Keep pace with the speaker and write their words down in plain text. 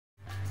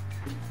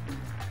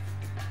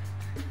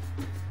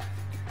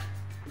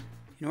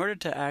In order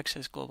to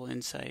access Global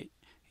Insight,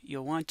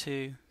 you'll want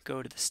to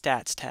go to the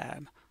Stats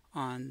tab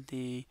on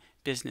the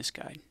Business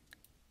Guide.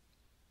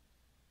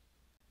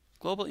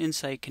 Global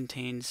Insight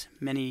contains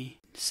many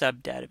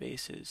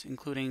sub-databases,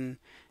 including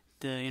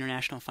the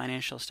International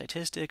Financial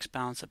Statistics,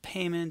 Balance of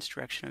Payments,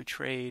 Direction of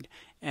Trade,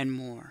 and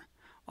more.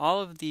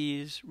 All of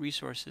these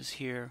resources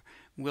here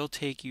will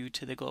take you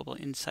to the Global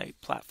Insight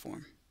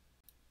platform.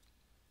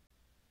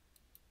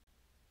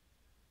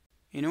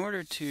 In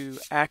order to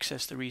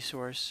access the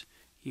resource,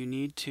 you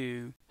need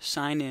to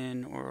sign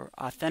in or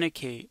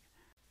authenticate.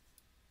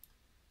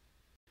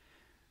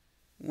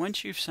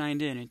 Once you've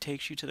signed in, it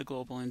takes you to the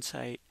Global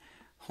Insight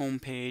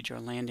homepage or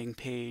landing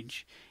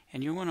page,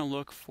 and you want to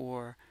look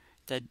for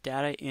the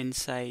Data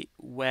Insight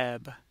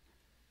web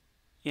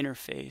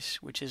interface,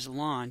 which is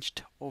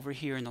launched over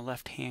here in the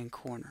left-hand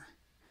corner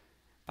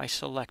by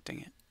selecting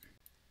it.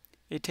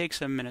 It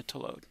takes a minute to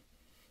load.